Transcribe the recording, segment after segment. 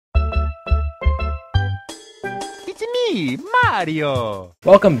me, Mario!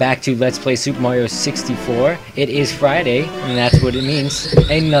 Welcome back to Let's Play Super Mario 64. It is Friday, and that's what it means.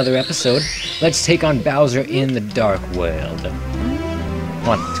 Another episode. Let's take on Bowser in the Dark World. Come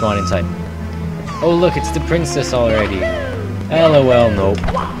on, let's go on inside. Oh look, it's the princess already. LOL, nope.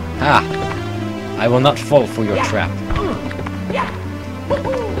 Ha! I will not fall for your trap.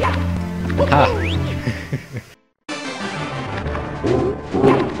 Ha!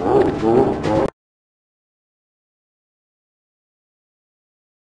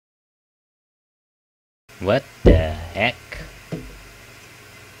 What the heck?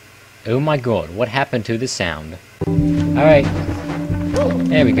 Oh my god, what happened to the sound? Alright.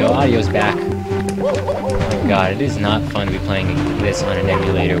 There we go, audio's back. Oh god, it is not fun to be playing this on an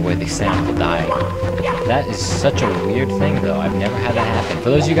emulator where the sound will die. That is such a weird thing though, I've never had that happen. For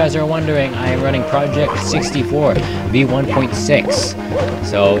those of you guys who are wondering, I am running Project 64 V1.6.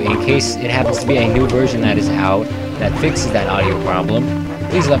 So in case it happens to be a new version that is out that fixes that audio problem,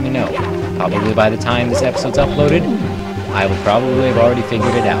 please let me know. Probably by the time this episode's uploaded, I will probably have already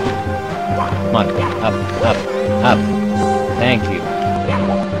figured it out. Come on, up, up, up. Thank you.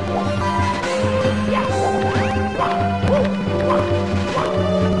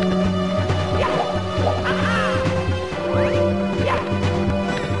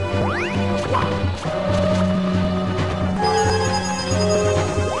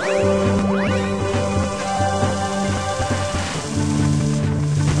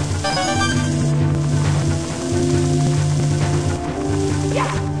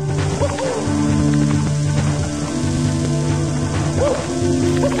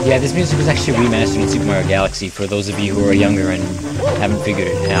 Yeah, this music was actually remastered in Super Mario Galaxy for those of you who are younger and haven't figured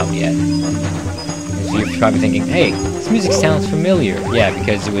it out yet. So you're probably thinking, hey, this music sounds familiar. Yeah,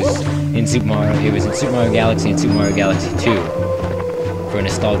 because it was in Super Mario Galaxy and Super Mario Galaxy 2. For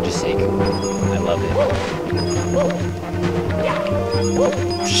nostalgia's sake. I love it.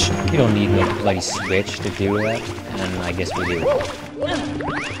 Shh, you don't need no bloody Switch to do that, and I guess we do.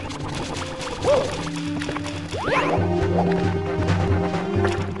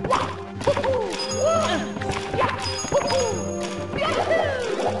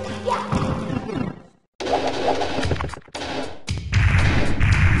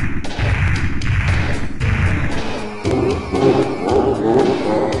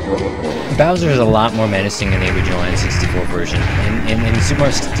 Bowser is a lot more menacing in the original N64 version. In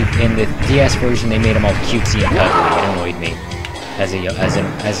the DS version, they made him all cutesy and cuddly. It annoyed me as a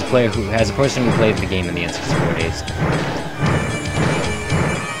person who played the game in the N64 days.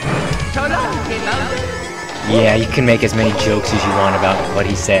 Yeah, you can make as many jokes as you want about what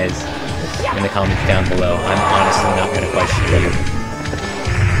he says in the comments down below. I'm honestly not going to question you.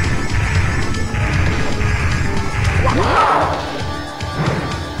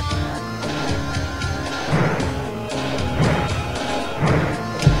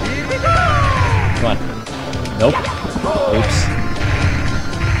 Come on. Nope. Oops.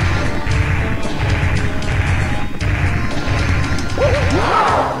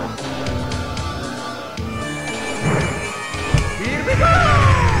 Here we go!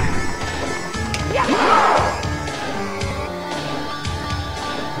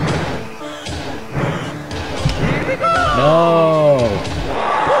 No!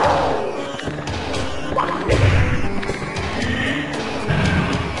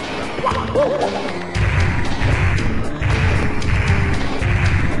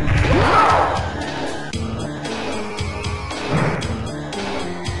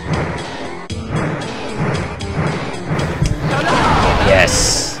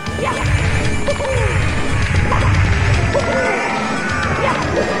 Yes! Here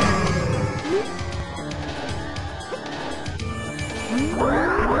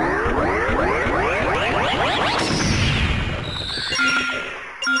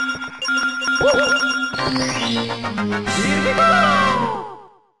we go!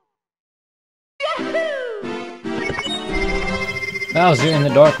 Bowser in the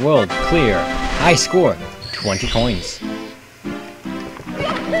Dark World, clear. High score, 20 coins.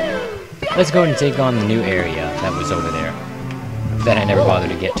 Let's go ahead and take on the new area that was over there, that I never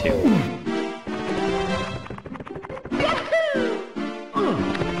bothered to get to.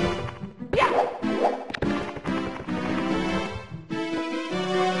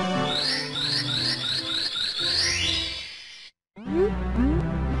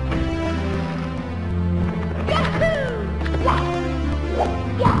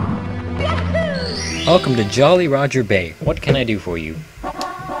 Welcome to Jolly Roger Bay. What can I do for you?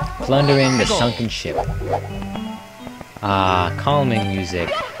 Plundering the sunken ship. Ah, calming music.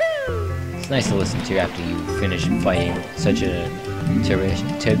 It's nice to listen to after you finish fighting such a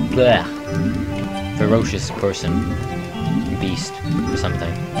ferocious person, beast, or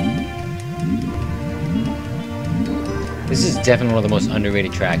something. This is definitely one of the most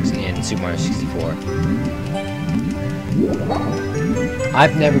underrated tracks in Super Mario 64.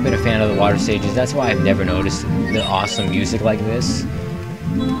 I've never been a fan of the water stages, that's why I've never noticed the awesome music like this.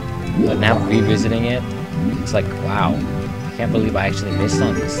 But now revisiting it, it's like, wow, I can't believe I actually missed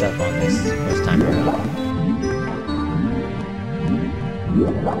on this stuff on this first time around.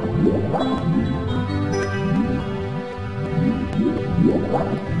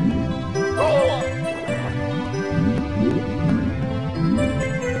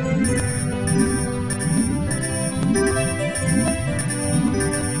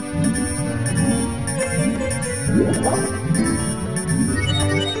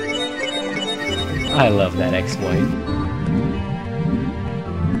 I love that exploit.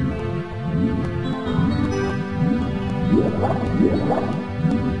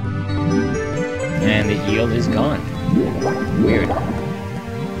 And the eel is gone. Weird.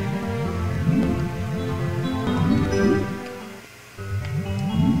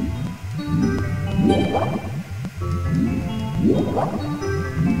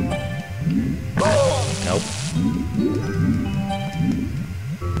 Nope.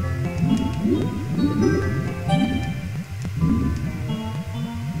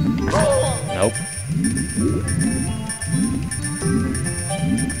 Nope.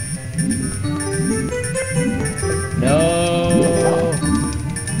 No!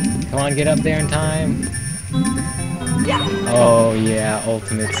 Come on, get up there in time. Oh yeah,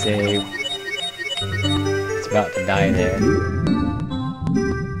 ultimate save. It's about to die there.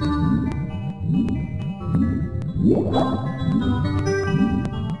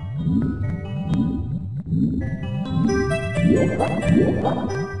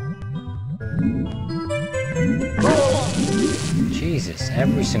 Jesus,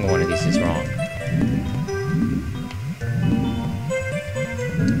 every single one of these is wrong.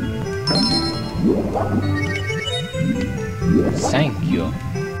 Thank you.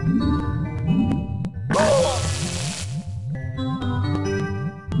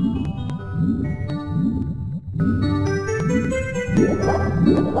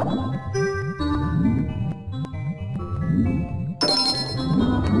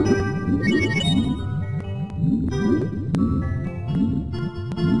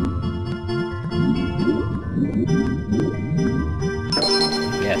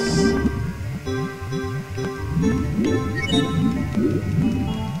 Yes.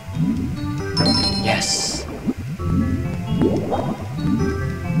 Yes.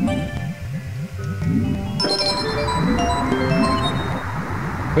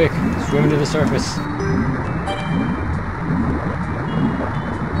 Quick, swim to the surface.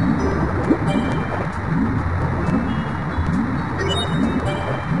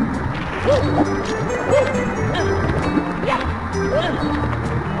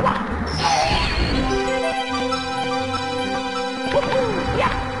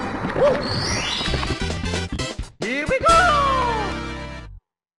 Here we go!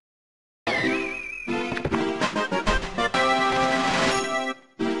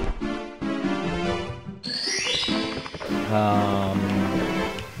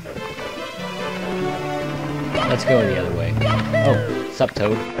 Let's go the other way. Oh, sup,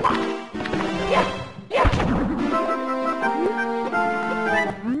 Toad?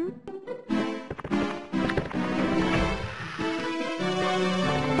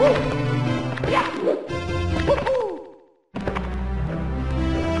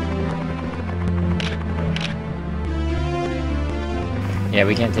 Yeah,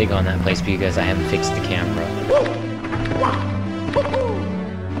 we can't take on that place because I haven't fixed the camera.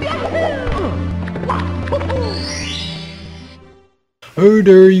 Oh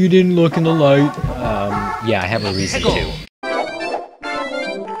there, you didn't look in the light. Yeah, I have a reason to.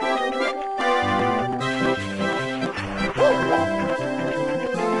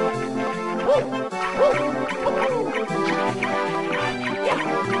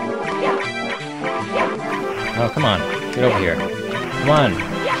 Oh, come on. Get over here. Come on.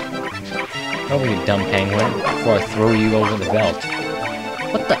 Get over, you dumb penguin, before I throw you over the belt.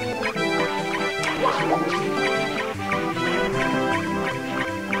 What the?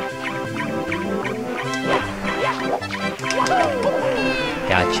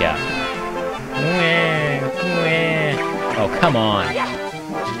 Gotcha. Oh, come on.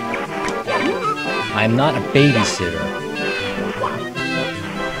 I'm not a babysitter.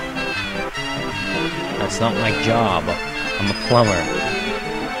 That's not my job. I'm a plumber.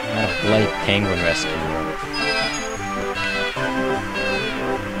 Not a bloody penguin rescuer.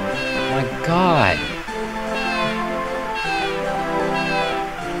 My God.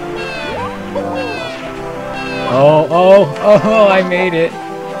 Oh, oh, oh, I made it.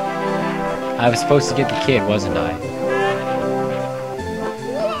 I was supposed to get the kid, wasn't I?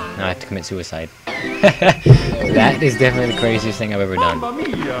 Now I have to commit suicide. That is definitely the craziest thing I've ever done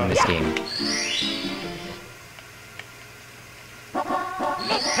in this game.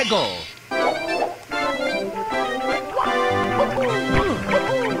 Hegel.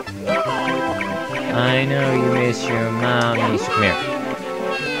 I know you miss your mommy. So come here.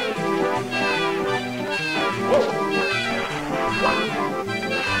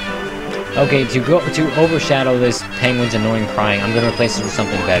 Okay, to overshadow this penguin's annoying crying, I'm gonna replace it with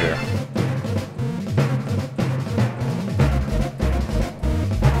something better.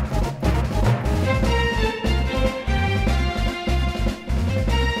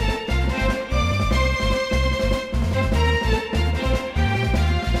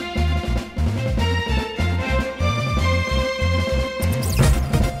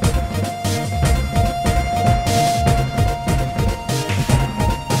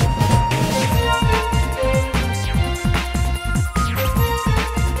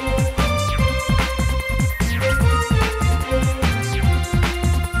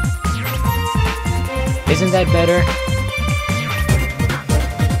 Isn't that better?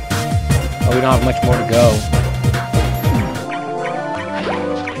 Oh, we don't have much more to go.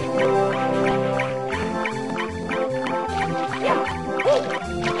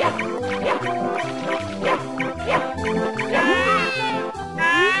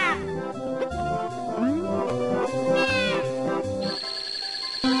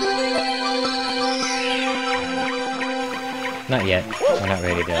 Not yet. We're not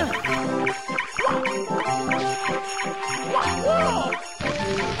ready to...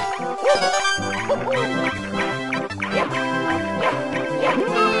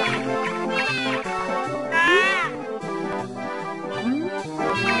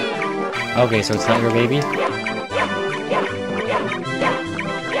 Okay, so it's not your baby?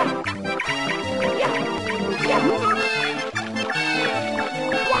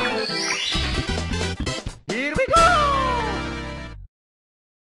 Here we go!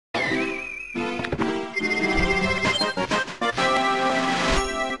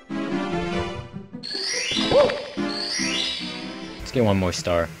 Let's get one more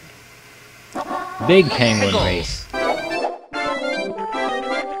star. Big penguin race.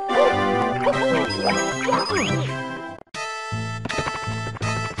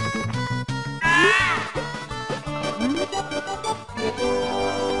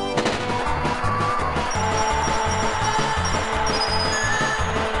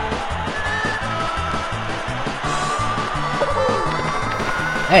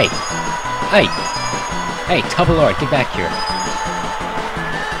 Hey! Hey! Hey, Double Art, get back here.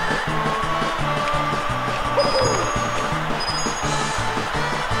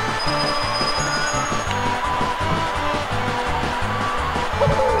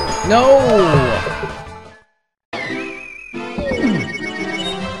 No!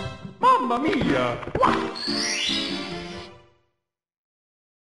 Mamma mia!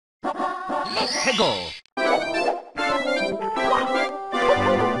 Hegel!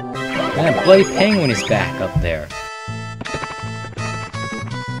 That bloody penguin is back up there.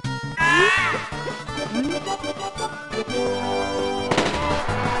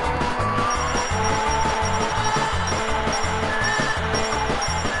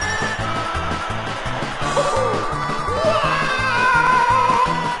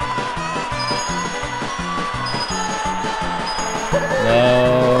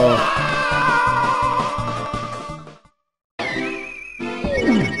 No.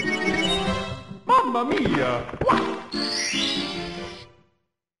 Mamma mia!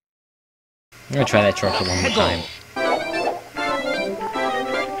 I'm gonna try that shortcut one more time.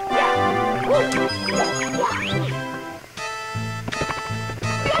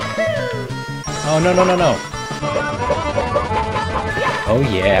 Oh, no, no, no, no. Oh,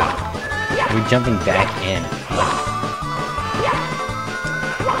 yeah. We're jumping back in.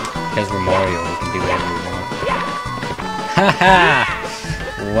 Because we're Mario, we can do whatever we want. Haha!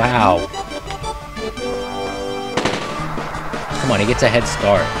 Wow. Come on, he gets a head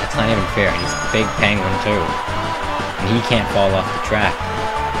start. That's not even fair. And he's a big penguin, too. And he can't fall off the track.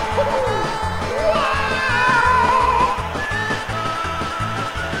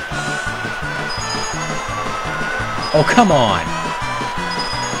 Oh, come on!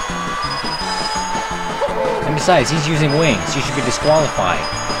 And besides, he's using wings. He should be disqualified.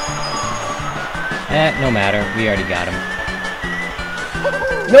 No matter. We already got him.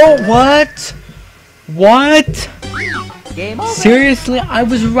 No, what? What? Game over. Seriously? I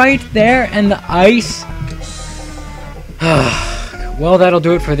was right there and the ice... Well, that'll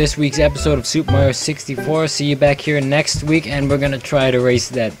do it for this week's episode of Super Mario 64. See you back here next week, and we're gonna try to race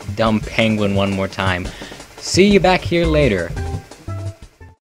that dumb penguin one more time. See you back here later.